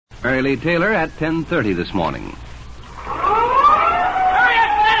Mary Lee Taylor at 10:30 this morning.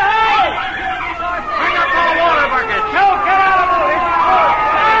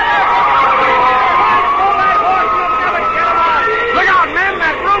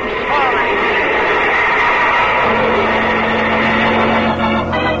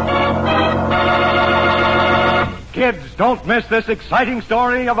 Kids, don't miss this exciting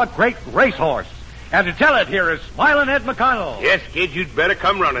story of a great racehorse. And to tell it, here is Smiling Ed McConnell. Yes, kids, you'd better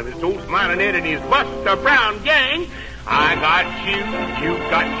come running. It's old Smiling Ed and his Buster Brown gang. I got shoes, you've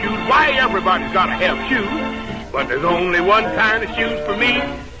got shoes. Why, everybody's got to have shoes. But there's only one kind of shoes for me.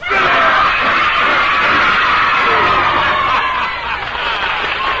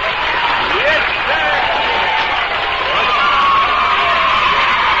 Yes, sir.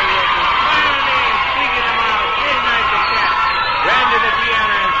 Randy the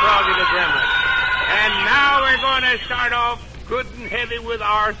piano and Froggy the gremlin. And now we're going to start off good and heavy with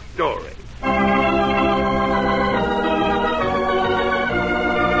our story.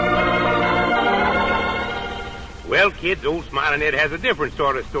 Well, kids, old Smiling Ed has a different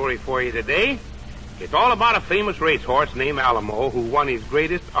sort of story for you today. It's all about a famous racehorse named Alamo who won his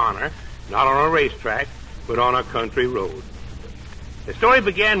greatest honor, not on a racetrack, but on a country road. The story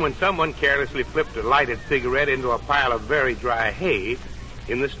began when someone carelessly flipped a lighted cigarette into a pile of very dry hay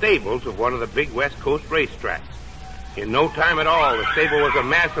in the stables of one of the big West Coast racetracks. In no time at all, the stable was a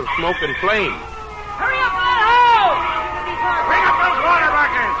mass of smoke and flame. Hurry up, Alamo! Bring up those water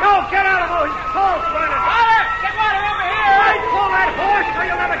buckets. Go, get out of those holes, burning. Water! Get water over here! Right, pull that horse so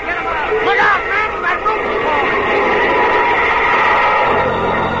you'll never get him out. Look out, man! That roof's falling.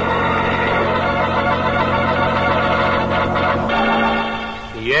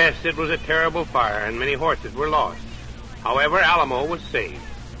 Yes, it was a terrible fire, and many horses were lost. However, Alamo was saved.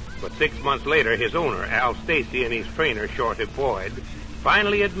 But 6 months later, his owner, Al Stacy, and his trainer, Shorty Boyd,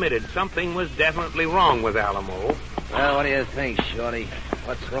 finally admitted something was definitely wrong with Alamo. Well, what do you think, Shorty?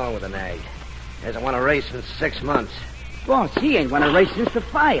 What's wrong with the nag? Hasn't won a race in 6 months. Boss, he ain't won a race since the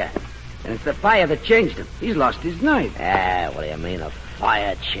fire. And it's the fire that changed him. He's lost his nerve. What do you mean, a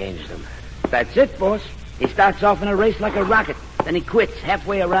fire changed him? That's it, boss. He starts off in a race like a rocket. Then he quits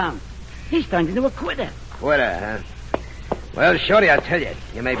halfway around. He's turned into a quitter. Quitter, huh? Well, Shorty, I tell you,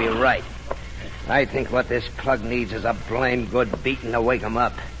 you may be right. I think what this plug needs is a blame good beating to wake him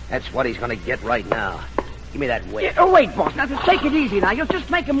up. That's what he's going to get right now. Give me that whip. Yeah, oh, wait, boss. Now, just take it easy now. You'll just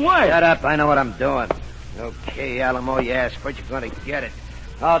make him worse. Shut up. I know what I'm doing. Okay, Alamo, you asked for it. You're going to get it.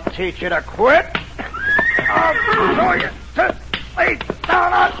 I'll teach you to quit. I'll show you to lay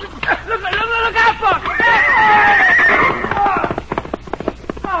down. Look out, boss.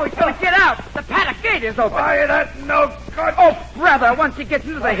 Oh, he's going to get out. The paddock gate is open. Why, that no good. Oh, brother, once he gets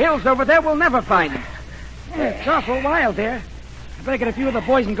into the hills over there, we'll never find him. Yeah, it's awful wild there. I better get a few of the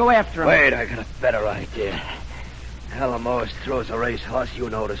boys and go after him. Wait, I got a better idea. Alamo throws a racehorse, you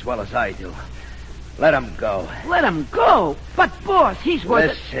know it as well as I do. Let him go. Let him go? But, boss, he's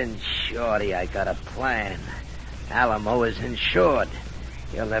worth... Listen, Shorty, I got a plan. Alamo is insured.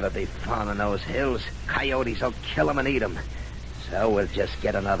 He'll never be found in those hills. Coyotes will kill him and eat him. So we'll just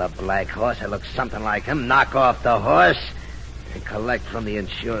get another black horse that looks something like him, knock off the horse, and collect from the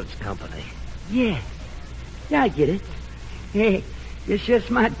insurance company. Yeah, I get it. Hey, you're sure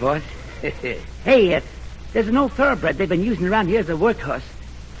smart, boss. Hey, there's an old thoroughbred they've been using around here as a workhorse.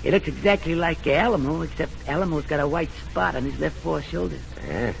 It looks exactly like Alamo, except Alamo's got a white spot on his left foreshoulder.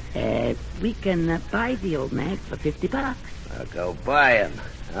 We can buy the old nag for $50. I'll go buy him.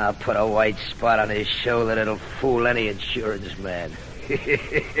 I'll put a white spot on his shoulder that'll fool any insurance man.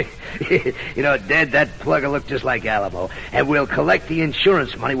 You know, Dad, that plug will look just like Alamo. And we'll collect the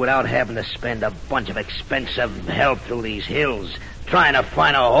insurance money without having to spend a bunch of expensive help through these hills, trying to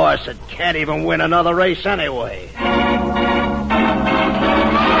find a horse that can't even win another race anyway.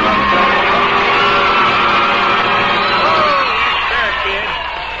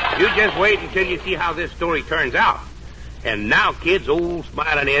 You just wait until you see how this story turns out. And now, kids, old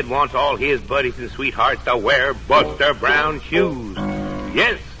Smiling Ed wants all his buddies and sweethearts to wear Buster Brown shoes.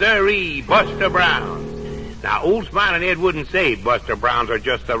 Yes, sirree, Buster Brown. Now, old Smiling Ed wouldn't say Buster Browns are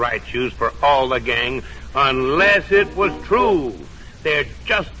just the right shoes for all the gang unless it was true. They're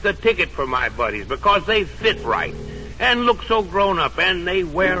just the ticket for my buddies because they fit right and look so grown up and they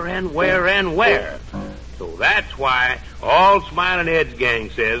wear and wear and wear. So that's why all Smiling Ed's gang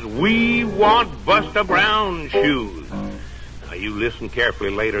says we want Buster Brown shoes. Now, you listen carefully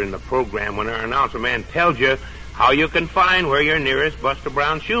later in the program when our announcer man tells you how you can find where your nearest Buster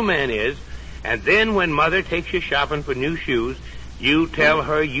Brown shoe man is. And then when Mother takes you shopping for new shoes, you tell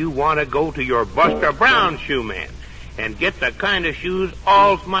her you want to go to your Buster Brown shoe man. and get the kind of shoes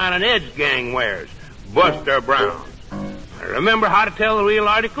all Smiling Ed's gang wears, Buster Brown's. Remember how to tell the real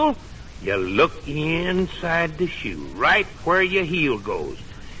article? You look inside the shoe, right where your heel goes,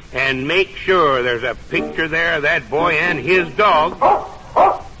 and make sure there's a picture there of that boy and his dog.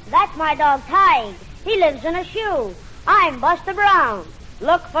 That's my dog, Tige. He lives in a shoe. I'm Buster Brown.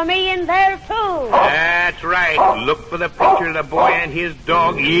 Look for me in there, too. That's right. Look for the picture of the boy and his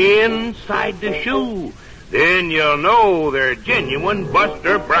dog inside the shoe. Then you'll know they're genuine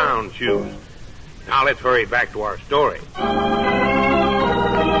Buster Brown shoes. Now let's hurry back to our story.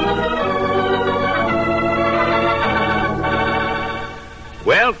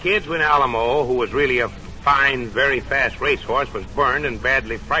 Well, kids, when Alamo, who was really a fine, very fast racehorse, was burned and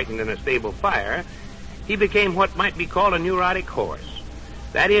badly frightened in a stable fire, he became what might be called a neurotic horse.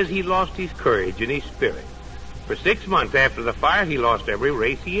 That is, he lost his courage and his spirit. For 6 months after the fire, he lost every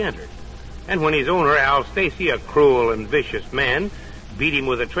race he entered. And when his owner, Al Stacy, a cruel and vicious man, beat him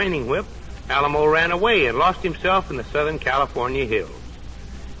with a training whip, Alamo ran away and lost himself in the Southern California hills.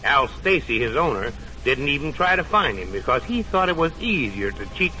 Al Stacy, his owner, didn't even try to find him because he thought it was easier to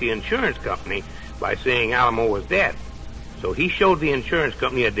cheat the insurance company by saying Alamo was dead. So he showed the insurance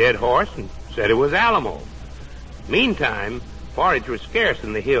company a dead horse and said it was Alamo. Meantime, forage was scarce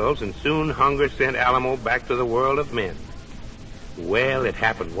in the hills, and soon hunger sent Alamo back to the world of men. Well, it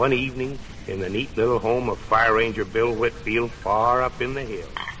happened one evening in the neat little home of Fire Ranger Bill Whitfield far up in the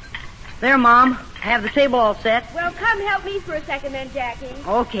hills. There, Mom. I have the table all set. Well, come help me for a second then, Jackie.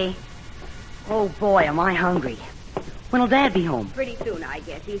 Okay. Oh, boy, am I hungry. When'll Dad be home? Pretty soon, I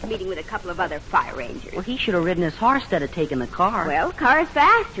guess. He's meeting with a couple of other fire rangers. Well, he should have ridden his horse instead of taking the car. Well, car's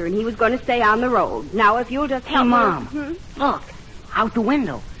faster, and he was going to stay on the road. Now, if you'll just help Hey, Mom. me... Look, out the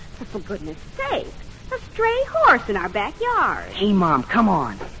window. Oh, for goodness sake. A stray horse in our backyard. Hey, Mom, come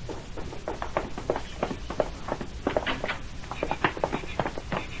on.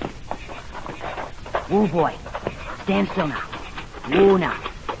 Oh, boy. Stand still now. Oh, now.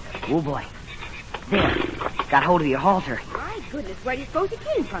 Oh, boy. There. Got hold of your halter. My goodness, where do you suppose he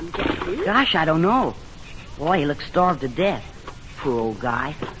came from, Jackie? Gosh, I don't know. Boy, he looks starved to death. Poor old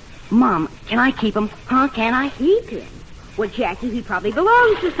guy. Mom, can I keep him? Huh, can I? Keep him? Well, Jackie, he probably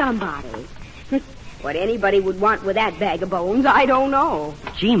belongs to somebody. What anybody would want with that bag of bones, I don't know.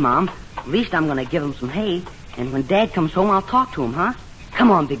 Gee, Mom, at least I'm going to give him some hay. And when Dad comes home, I'll talk to him, huh?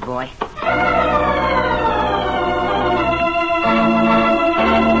 Come on, big boy.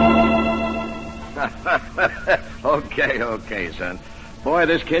 Okay, son. Boy,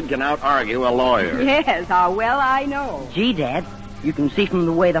 this kid can out-argue a lawyer. Yes, how well I know. Gee, Dad, you can see from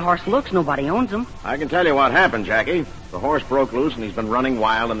the way the horse looks, nobody owns him. I can tell you what happened, Jackie. The horse broke loose and he's been running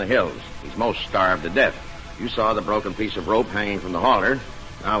wild in the hills. He's most starved to death. You saw the broken piece of rope hanging from the halter.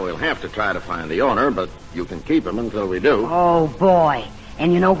 Now, we'll have to try to find the owner, but you can keep him until we do. Oh, boy.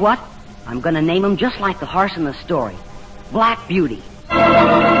 And you know what? I'm going to name him just like the horse in the story. Black Beauty.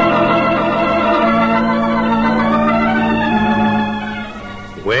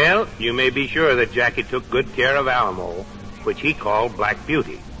 Well, you may be sure that Jackie took good care of Alamo, which he called Black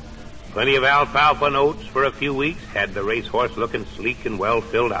Beauty. Plenty of alfalfa and oats for a few weeks had the racehorse looking sleek and well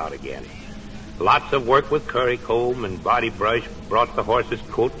filled out again. Lots of work with curry comb and body brush brought the horse's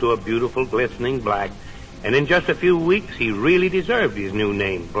coat to a beautiful glistening black, and in just a few weeks he really deserved his new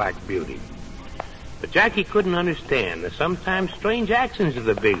name, Black Beauty. But Jackie couldn't understand the sometimes strange actions of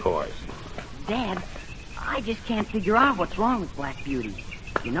the big horse. Dad, I just can't figure out what's wrong with Black Beauty.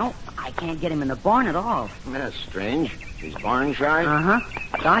 You know, I can't get him in the barn at all. That's strange. He's barn shy? Uh-huh.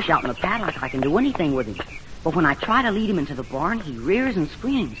 Gosh, out in the paddock, I can do anything with him. But when I try to lead him into the barn, he rears and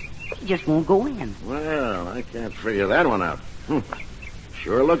screams. He just won't go in. Well, I can't figure that one out.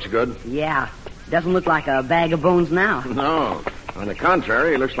 Sure looks good. Yeah. Doesn't look like a bag of bones now. No. On the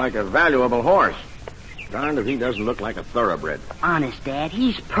contrary, he looks like a valuable horse. Darned if he doesn't look like a thoroughbred. Honest, Dad,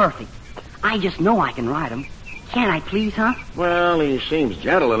 he's perfect. I just know I can ride him. Can't I please, huh? Well, he seems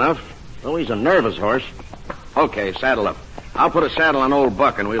gentle enough, though he's a nervous horse. Okay, saddle up. I'll put a saddle on old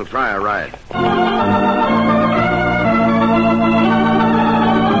Buck and we'll try a ride.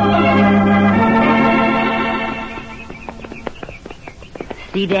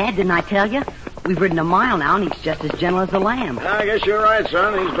 See, Dad, didn't I tell you? We've ridden a mile now, and he's just as gentle as a lamb. I guess you're right,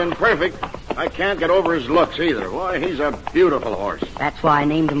 son. He's been perfect. I can't get over his looks either. Boy, he's a beautiful horse. That's why I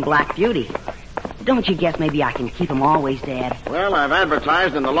named him Black Beauty. Don't you guess maybe I can keep him always, Dad? Well, I've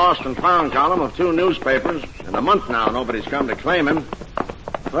advertised in the Lost and Found column of 2 newspapers. In a month now, nobody's come to claim him.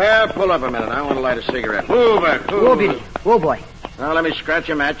 Well, pull up a minute. I want to light a cigarette. Move back. Whoa, Beauty. Whoa, boy. Now, let me scratch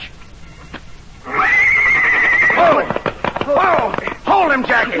a match. Whoa! Hold him,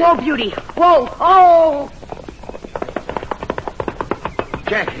 Jackie! Whoa, Beauty. Whoa. Oh!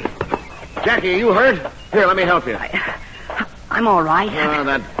 Jackie. Jackie, are you hurt? Here, let me help you. I'm all right. Oh,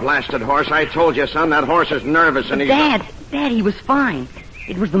 that blasted horse. I told you, son, that horse is nervous and he's... Dad, he was fine.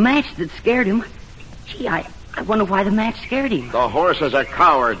 It was the match that scared him. Gee, I wonder why the match scared him. The horse is a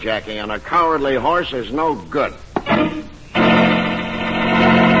coward, Jackie, and a cowardly horse is no good.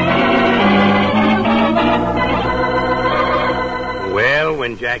 Well,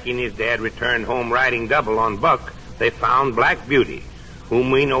 when Jackie and his dad returned home riding double on Buck, they found Black Beauty,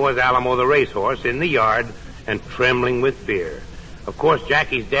 whom we know as Alamo the racehorse, in the yard and trembling with fear. Of course,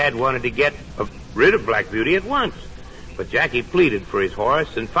 Jackie's dad wanted to get rid of Black Beauty at once, but Jackie pleaded for his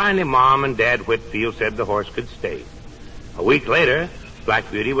horse, and finally Mom and Dad Whitfield said the horse could stay. A week later,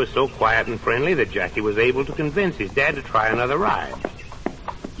 Black Beauty was so quiet and friendly that Jackie was able to convince his dad to try another ride.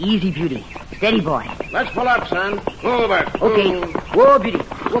 Easy, Beauty. Steady, boy. Let's pull up, son. Move it. Okay. Whoa, Beauty.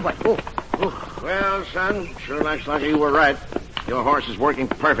 Whoa, boy. Whoa. Well, son, sure looks like you were right. Your horse is working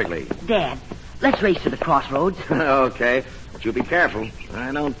perfectly. Dad, let's race to the crossroads. Okay, but you be careful.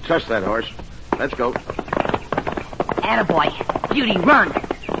 I don't trust that horse. Let's go. Attaboy. Beauty, run.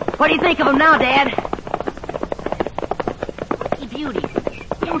 What do you think of him now, Dad? Hey, Beauty,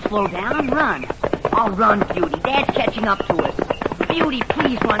 don't slow down. Run. I'll run, Beauty. Dad's catching up to us. Beauty,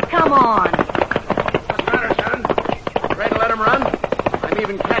 please run. Come on. What's the matter, son? Afraid to let him run? I'm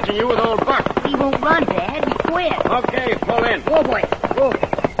even catching you with old Buck. He won't run, Dad. He quit. Okay, pull in. Whoa, boy. Whoa,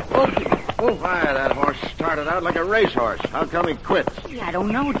 Beauty. Oh, why, that horse started out like a racehorse. How come he quit? Gee, I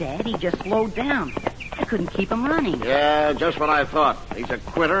don't know, Dad. He just slowed down. I couldn't keep him running. Yeah, just what I thought. He's a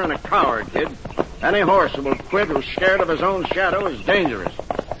quitter and a coward, kid. Any horse who will quit who's scared of his own shadow is dangerous.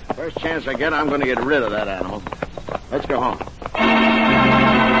 First chance I get, I'm going to get rid of that animal. Let's go home.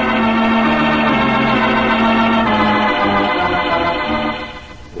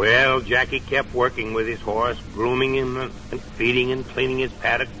 Well, Jackie kept working with his horse, grooming him and feeding and cleaning his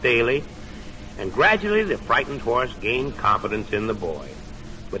paddock daily. And gradually the frightened horse gained confidence in the boy.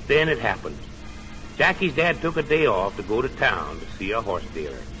 But then it happened. Jackie's dad took a day off to go to town to see a horse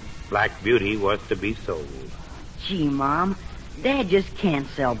dealer. Black Beauty was to be sold. Gee, Mom, Dad just can't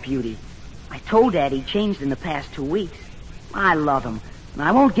sell Beauty. I told Dad he changed in the past 2 weeks. I love him, and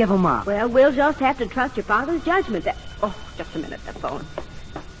I won't give him up. Well, we'll just have to trust your father's judgment. Oh, just a minute, the phone.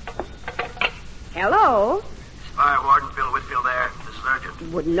 Hello? Fire Warden Bill Whitfield there. This is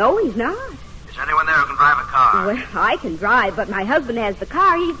urgent. Well, no, he's not. Is there anyone there who can drive a car? Well, I can drive, but my husband has the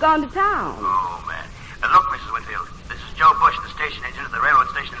car. He's gone to town. Oh, man. Look, Mrs. Whitfield, this is Joe Bush, the station agent at the railroad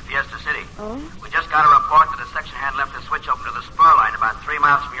station in Fiesta City. Oh? We just got a report that a section hand left a switch open to the spur line about 3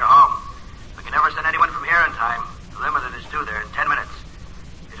 miles from your home. We can never send anyone from here in time. The limited is due there in 10 minutes.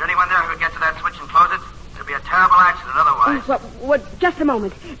 Is there anyone there who could get to that switch and close it? It'll be a terrible accident otherwise. Just a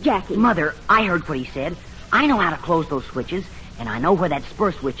moment, Jackie. Mother, I heard what he said. I know how to close those switches, and I know where that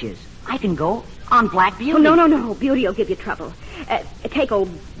spur switch is. I can go on Black Beauty. Oh, no. Beauty will give you trouble. Take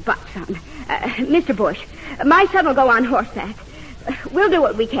old Buck, son. Mr. Bush, my son will go on horseback. We'll do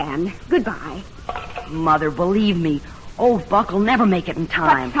what we can. Goodbye. Mother, believe me, old Buck will never make it in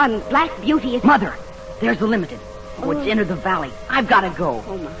time. But, son, Black Beauty is... Mother, there's the limited. Oh, it's entered the valley. I've got to go.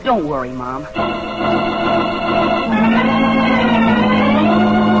 Oh, my. Don't worry, Mom.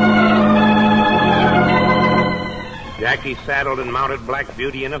 Jackie saddled and mounted Black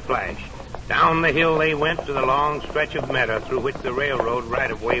Beauty in a flash. Down the hill they went to the long stretch of meadow through which the railroad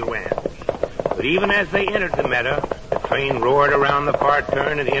right-of-way ran. But even as they entered the meadow, the train roared around the far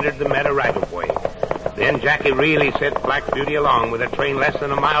turn and entered the meadow right-of-way. Then Jackie really sent Black Beauty along with a train less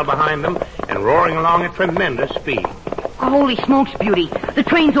than a mile behind them and roaring along at tremendous speed. Oh, holy smokes, Beauty. The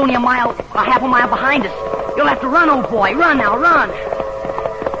train's only a half a mile behind us. You'll have to run, old boy. Run now, run.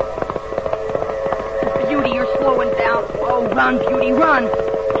 Beauty, you're slowing down. Oh, run, Beauty, run.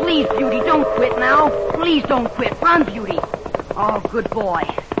 Please, Beauty, don't quit now. Please don't quit. Run, Beauty. Oh, good boy.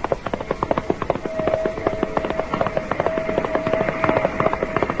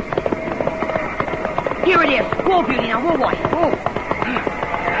 Here it is. Whoa, Beauty, now. Whoa, boy. Whoa.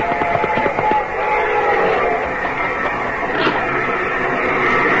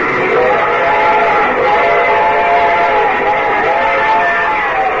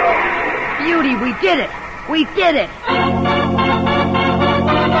 Beauty, we did it. We did it.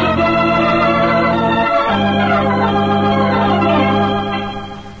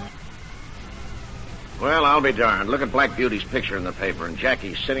 Well, I'll be darned. Look at Black Beauty's picture in the paper, and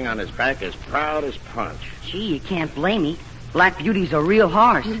Jackie's sitting on his back as proud as Punch. Gee, you can't blame me. Black Beauty's a real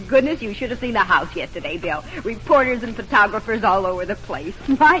horse. Goodness, you should have seen the house yesterday, Bill. Reporters and photographers all over the place.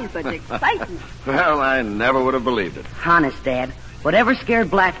 My, such excitement. Well, I never would have believed it. Honest, Dad. Whatever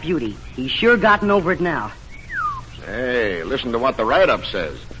scared Black Beauty, he's sure gotten over it now. Hey, listen to what the write-up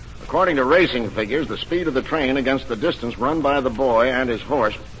says. According to racing figures, the speed of the train against the distance run by the boy and his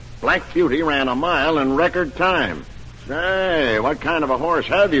horse, Black Beauty ran a mile in record time. Say, what kind of a horse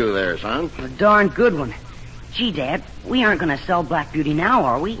have you there, son? A darn good one. Gee, Dad, we aren't going to sell Black Beauty now,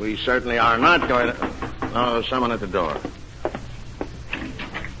 are we? We certainly are not going to... Oh, someone at the door.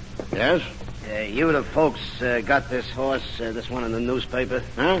 Yes? You the folks got this horse, this one in the newspaper?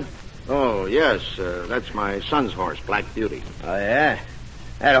 Huh? Oh, yes. That's my son's horse, Black Beauty. Oh, yeah?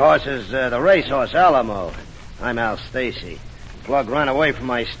 That horse is the racehorse Alamo. I'm Al Stacy. Plug ran away from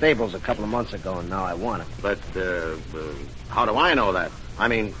my stables a couple of months ago, and now I want it. But, how do I know that? I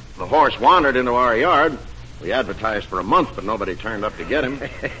mean, the horse wandered into our yard. We advertised for a month, but nobody turned up to get him.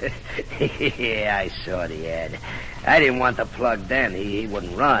 Yeah, I saw the ad. I didn't want the plug then. He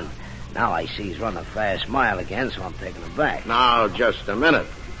wouldn't run. Now I see he's running a fast mile again, so I'm taking him back. Now, just a minute.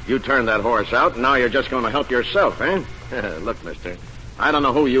 You turned that horse out, and now you're just going to help yourself, eh? Look, mister, I don't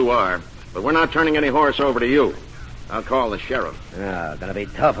know who you are, but we're not turning any horse over to you. I'll call the sheriff. Oh, gonna be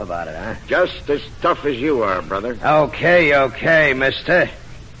tough about it, huh? Just as tough as you are, brother. Okay, mister.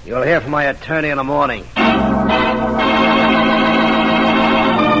 You'll hear from my attorney in the morning.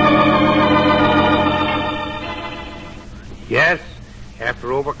 Yes,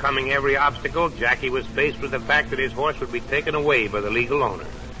 after overcoming every obstacle, Jackie was faced with the fact that his horse would be taken away by the legal owner.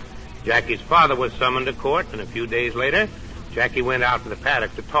 Jackie's father was summoned to court, and a few days later, Jackie went out to the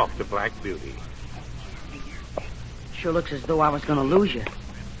paddock to talk to Black Beauty. Sure looks as though I was going to lose you.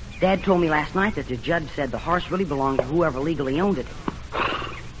 Dad told me last night that the judge said the horse really belonged to whoever legally owned it.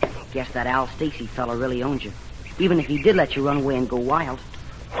 Guess that Al Stacy fella really owns you, even if he did let you run away and go wild.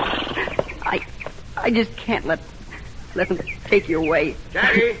 I just can't let him take you away.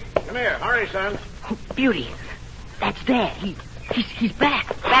 Jackie, come here. Hurry, son. Oh, Beauty, that's Dad. He's back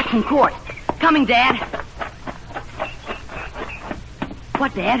from court. Coming, Dad.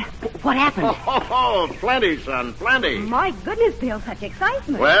 What, Dad? What happened? Oh, plenty, son, plenty. My goodness, Bill, such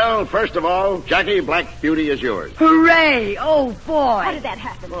excitement. Well, first of all, Jackie, Black Beauty is yours. Hooray! Oh, boy. How did that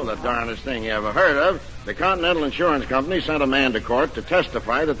happen? Well, the darndest thing you ever heard of. The Continental Insurance Company sent a man to court to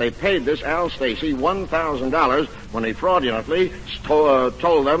testify that they paid this Al Stacy $1,000 when he fraudulently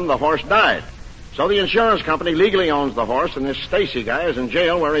told them the horse died. So the insurance company legally owns the horse, and this Stacy guy is in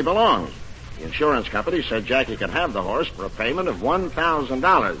jail where he belongs. The insurance company said Jackie could have the horse for a payment of $1,000.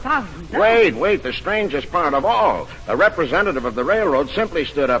 $1,000? Wait, the strangest part of all. A representative of the railroad simply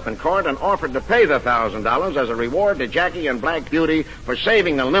stood up in court and offered to pay the $1,000 as a reward to Jackie and Black Beauty for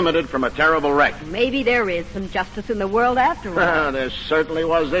saving the Limited from a terrible wreck. Maybe there is some justice in the world after all. There certainly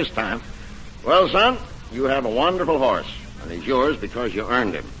was this time. Well, son, you have a wonderful horse, and he's yours because you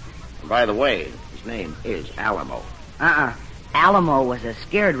earned him. And by the way, his name is Alamo. Alamo was a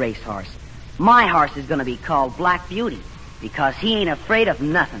scared racehorse. My horse is going to be called Black Beauty because he ain't afraid of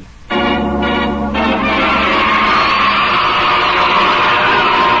nothing. I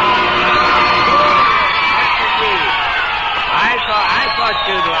thought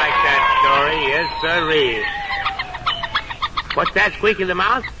you'd like that story. Yes, sirree. What's that squeak in the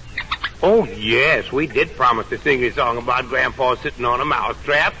mouse? Oh, yes, we did promise to sing a song about Grandpa sitting on a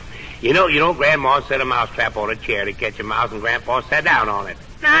mousetrap. You know, Grandma set a mousetrap on a chair to catch a mouse, and Grandpa sat down on it.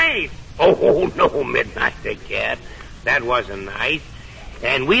 Nice. Oh, no, Midnight the Cat. That wasn't nice.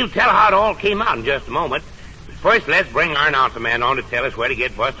 And we'll tell how it all came out in just a moment. But first, let's bring our announcer man on to tell us where to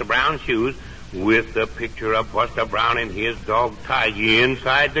get Buster Brown's shoes with the picture of Buster Brown and his dog Tige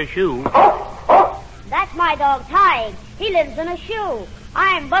inside the shoe. That's my dog, Tige. He lives in a shoe.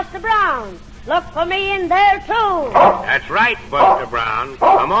 I'm Buster Brown. Look for me in there, too. That's right, Buster Brown.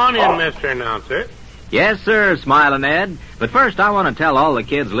 Come on in, Mr. Announcer. Yes, sir, Smilin' Ed. But first, I want to tell all the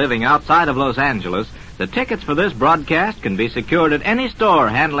kids living outside of Los Angeles that tickets for this broadcast can be secured at any store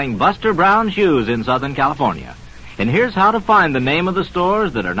handling Buster Brown shoes in Southern California. And here's how to find the name of the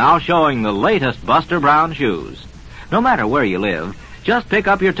stores that are now showing the latest Buster Brown shoes. No matter where you live, just pick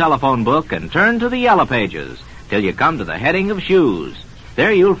up your telephone book and turn to the yellow pages till you come to the heading of shoes.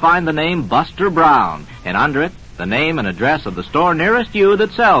 There you'll find the name Buster Brown, and under it, the name and address of the store nearest you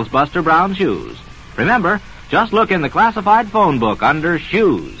that sells Buster Brown shoes. Remember, just look in the classified phone book under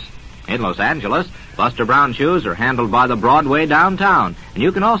Shoes. In Los Angeles, Buster Brown shoes are handled by the Broadway downtown, and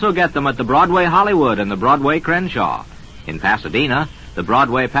you can also get them at the Broadway Hollywood and the Broadway Crenshaw. In Pasadena, the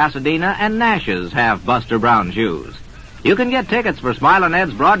Broadway Pasadena and Nash's have Buster Brown shoes. You can get tickets for Smilin'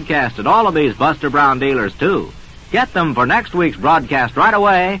 Ed's broadcast at all of these Buster Brown dealers, too. Get them for next week's broadcast right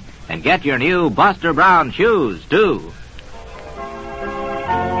away, and get your new Buster Brown shoes, too.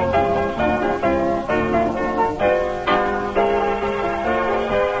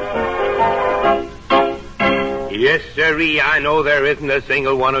 Yes, sirree, I know there isn't a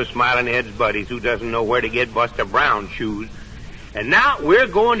single one of Smiling Ed's buddies who doesn't know where to get Buster Brown's shoes. And now we're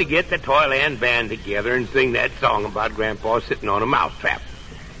going to get the Toyland Band together and sing that song about Grandpa sitting on a mousetrap.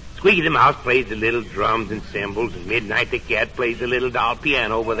 Squeaky the Mouse plays the little drums and cymbals, and Midnight the Cat plays the little doll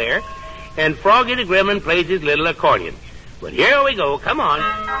piano over there, and Froggy the Gremlin plays his little accordion. But here we go, come on.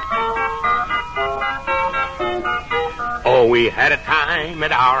 Oh, we had a time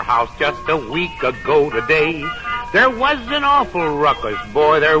at our house just a week ago today. There was an awful ruckus,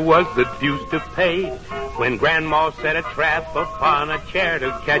 boy, there was the deuce to pay. When Grandma set a trap upon a chair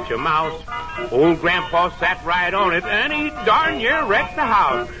to catch a mouse, old Grandpa sat right on it, and he darn near wrecked the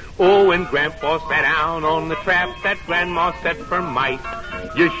house. Oh, when Grandpa sat down on the trap that Grandma set for mice,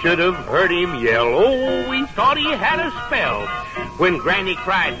 you should have heard him yell, oh, we thought he had a spell. When Granny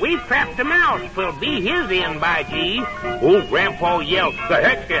cried, we've trapped a mouse, 'twill be his end, by gee. Old Grandpa yelled, the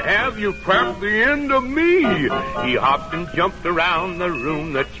heck you have, you trapped the end of me. He hopped and jumped around the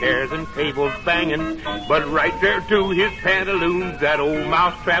room, the chairs and tables banging, but right there to his pantaloons that old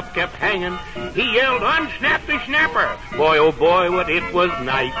mousetrap kept hanging. He yelled, unsnap the snapper. Boy, oh boy, what it was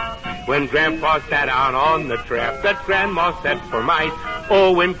nice when Grandpa sat down on the trap that Grandma set for mice.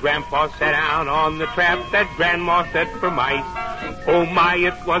 Oh, when Grandpa sat down on the trap that Grandma set for mice. Oh, my,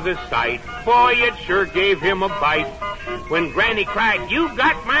 it was a sight. Boy, it sure gave him a bite. When Granny cried, you've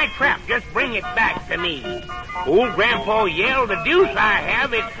got my trap, just bring it back to me. Old Grandpa yelled, the deuce I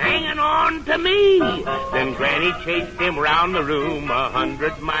have, it's hanging on to me. Then Granny chased him round the room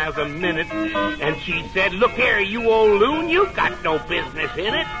 100 miles a minute, and she said, look here, you old loon, you've got no business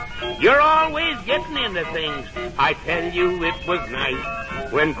in it. You're always getting into things. I tell you, it was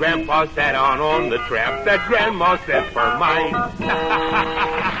nice when Grandpa sat on the trap that Grandma set for mine.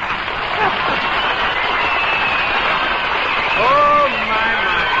 Oh, my.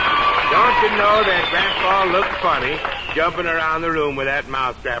 Don't you know that Grandpa looked funny jumping around the room with that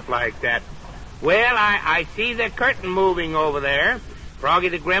mousetrap like that? Well, I see the curtain moving over there. Froggy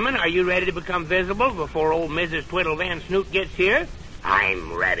the Gremlin, are you ready to become visible before old Mrs. Twiddle Van Snoot gets here?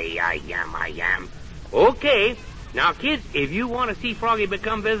 I'm ready, I am. Okay. Now, kids, if you want to see Froggy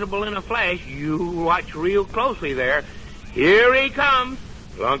become visible in a flash, you watch real closely there. Here he comes.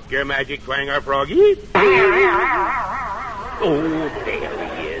 Plunk your magic twanger, Froggy. Oh,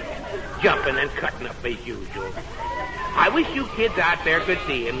 there he is, jumping and cutting up as usual. I wish you kids out there could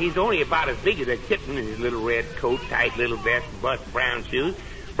see him. He's only about as big as a kitten in his little red coat, tight little vest, and bust brown shoes.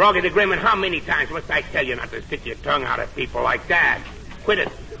 Froggy the Gremlin, how many times must I tell you not to stick your tongue out at people like that? Quit it.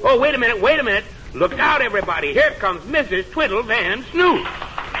 Oh, wait a minute. Look out, everybody. Here comes Mrs. Twiddle Van Snoot.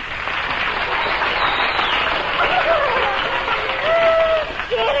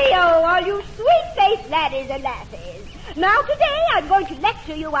 Cheerio, all you sweet-faced laddies and lassies. Now, today I'm going to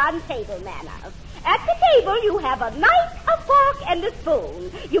lecture you on table manners. At the table, you have a knife, a fork, and a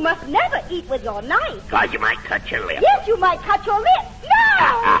spoon. You must never eat with your knife. 'Cause you might cut your lip. Yes, you might cut your lip.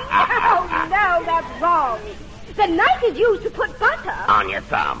 No, that's wrong. The knife is used to put butter on your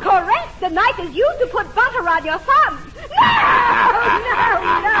thumb. Correct. The knife is used to put butter on your thumb.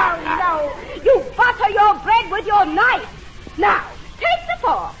 No. You butter your bread with your knife. Now, take the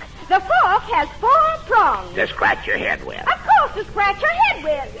fork. The fork has 4 prongs. To scratch your head with. Of course, to scratch your head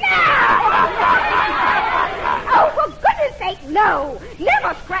with. No! Oh, for goodness sake, no.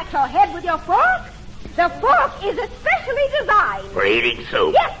 Never scratch your head with your fork. The fork is especially designed for eating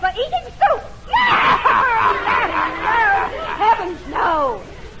soup. Yes, for eating soup. No! Heavens, no.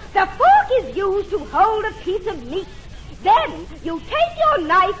 The fork is used to hold a piece of meat. Then you take your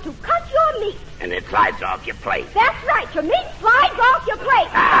knife to cut your meat. And it slides off your plate. That's right. Your meat slides off your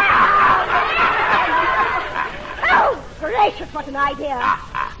plate. Oh, gracious, what an idea.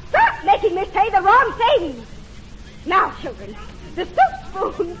 Stop making me say the wrong thing. Now, children, the soup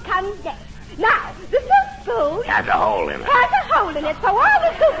spoon comes next. Now, the soup spoon has a hole in it. So all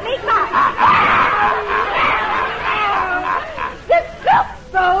the soup meat must. The soup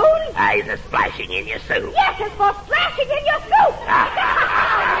spoon. Is it splashing in your soup? Yes, it's for splashing in your soup.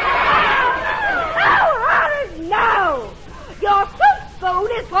 Oh, no. Your soup spoon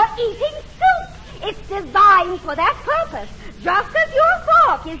is for eating soup. It's designed for that purpose, just as your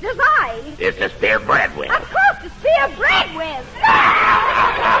fork is designed. It's to spear bread with. Of course, to spear bread with.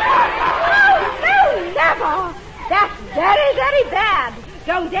 No, never. That's very, very bad.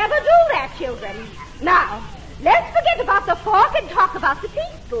 Don't ever do that, children. Now, let's forget about the fork and talk about the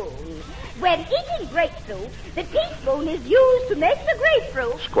teaspoon. When eating grape soup, the teaspoon is used to make the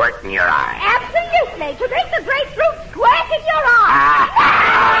grapefruit squirt in your eye. Absolutely, to make the grapefruit squirt in your eye.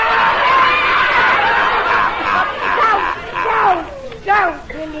 Don't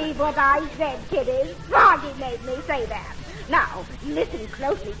believe what I said, kiddies. Froggy made me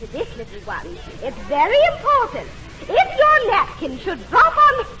to this, little one. It's very important. If your napkin should drop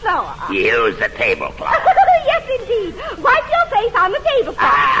on the floor... Use the tablecloth. Yes, indeed. Wipe your face on the tablecloth.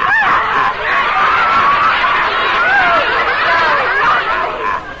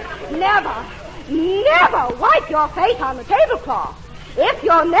 Never wipe your face on the tablecloth. If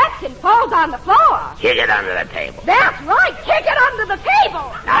your napkin falls on the floor... Kick it under the table. That's right. Kick it under the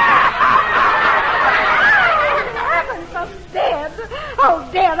table. Heaven forbid. Oh,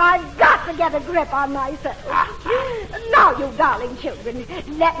 dear, I've got to get a grip on myself. Now, you darling children,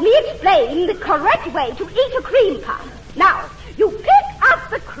 let me explain the correct way to eat a cream puff. Now, you pick up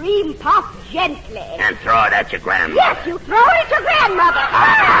the cream puff gently. And throw it at your grandmother. Yes, you throw it at your grandmother.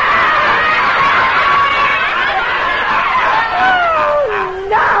 Oh,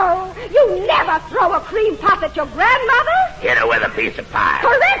 no. You never throw a cream puff at your grandmother. Hit her with a piece of pie.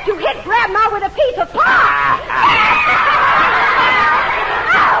 Correct, you hit Grandma with a piece of pie.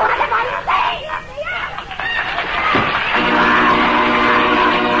 Oh, what am I saying?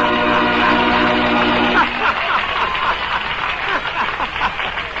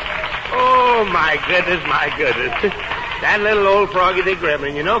 Oh, my goodness, my goodness. That little old Froggy the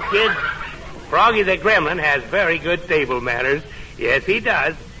Gremlin. You know, kids, Froggy the Gremlin has very good table manners. Yes, he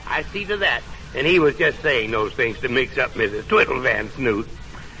does. I see to that. And he was just saying those things to mix up Mrs. Twiddle Van Snoot.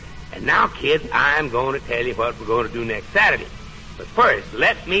 And now, kids, I'm going to tell you what we're going to do next Saturday. But first,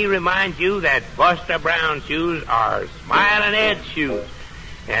 let me remind you that Buster Brown shoes are Smiling Ed shoes.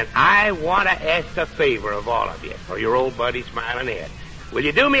 And I want to ask a favor of all of you for your old buddy Smiling Ed. Will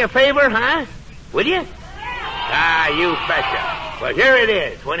you do me a favor, huh? Will you? Ah, you betcha. Well, here it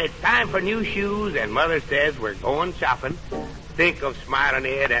is. When it's time for new shoes and Mother says we're going shopping, think of Smiling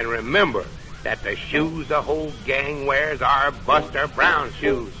Ed and remember that the shoes the whole gang wears are Buster Brown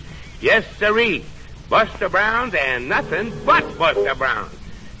shoes. Yes, sirree. Buster Browns and nothing but Buster Browns.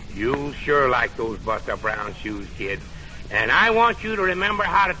 You'll sure like those Buster Brown shoes, kids. And I want you to remember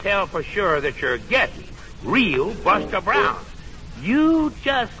how to tell for sure that you're getting real Buster Browns. You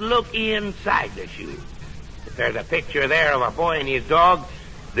just look inside the shoe. If there's a picture there of a boy and his dog,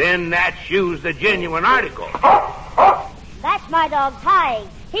 then that shoe's the genuine article. That's my dog, Tige.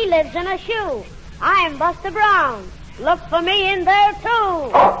 He lives in a shoe. I'm Buster Brown. Look for me in there,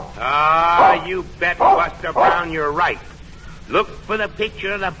 too. Ah, you bet, Buster Brown, you're right. Look for the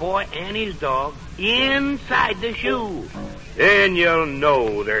picture of the boy and his dog inside the shoe. Then you'll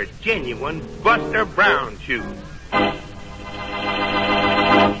know they're genuine Buster Brown shoes.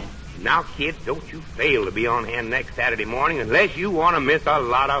 Now, kids, don't you fail to be on hand next Saturday morning unless you want to miss a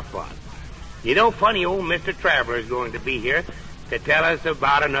lot of fun. You know, funny old Mr. Traveler is going to be here to tell us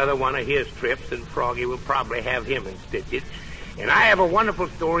about another one of his trips, and Froggy will probably have him in stitches. And I have a wonderful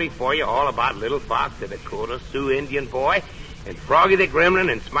story for you all about Little Fox, the Dakota Sioux Indian boy, and Froggy the Gremlin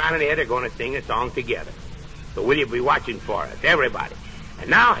and Smiling Ed are going to sing a song together. So will you be watching for us, everybody? And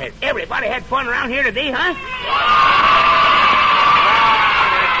now, has everybody had fun around here today, huh?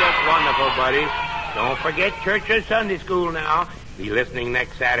 That's just wonderful, buddies. Don't forget church or Sunday school now. Be listening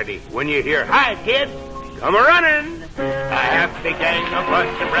next Saturday. When you hear, "Hi, kids, come a-running." A happy gang of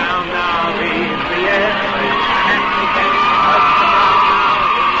Buster Brown now leads the air. A happy gang of Buster Brown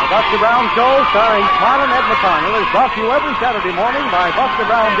now. The Buster Brown Show, starring Smiling Ed McConnell, is brought to you every Saturday morning by Buster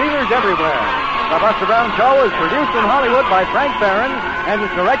Brown dealers everywhere. The Buster Brown Show is produced in Hollywood by Frank Barron and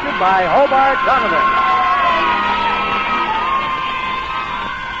is directed by Hobart Donovan.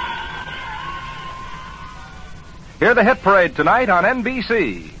 Hear the hit parade tonight on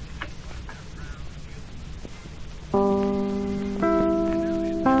NBC.